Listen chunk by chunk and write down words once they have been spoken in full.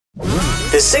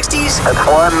60s. It's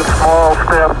one small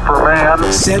step for man.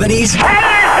 70s.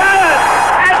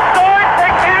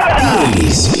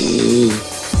 80s.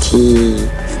 E.T.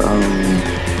 from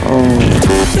home.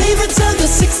 Favorites of the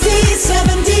 60s,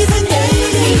 70s, and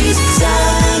 80s.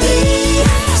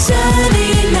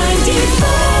 Sunny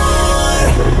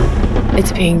 94.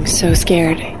 It's being so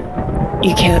scared.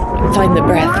 You can't find the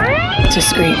breath to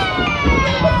scream.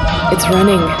 It's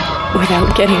running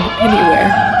without getting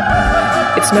anywhere.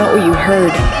 It's not what you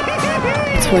heard.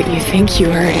 It's what you think you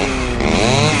heard.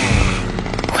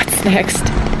 What's next?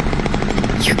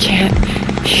 You can't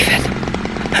even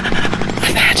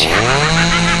imagine.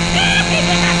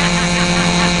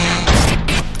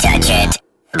 Touch it,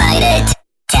 bite it,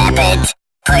 tap it,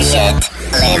 push it,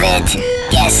 live it,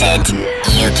 guess it,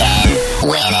 you can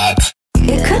win it.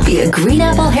 It could be a Green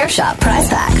Apple Hair Shop prize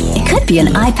pack. It could be an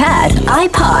iPad,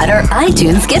 iPod, or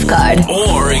iTunes gift card.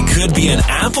 Or it could be an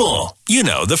apple. You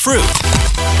know, the fruit.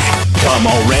 Come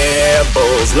on,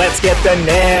 rebels, let's get the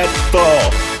net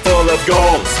full of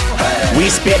goals. We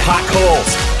spit hot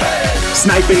coals,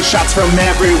 sniping shots from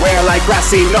everywhere like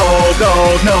grassy knows.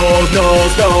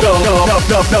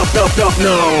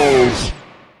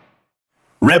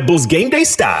 Rebels game day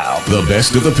style. The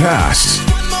best of the past.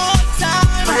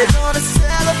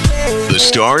 The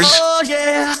stars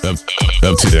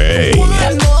of today.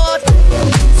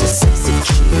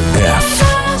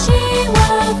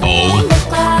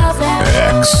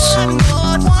 F-O-X.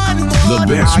 The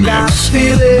best mix.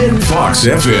 Fox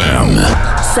FM.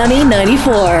 Sunny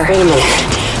 94.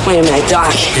 Wait a minute,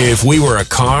 Doc. If we were a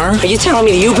car, Are you telling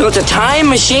me you built a time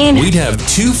machine? we'd have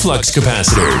 2 flux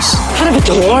capacitors. Out of a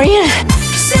DeLorean?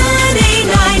 Sunny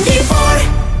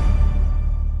 94.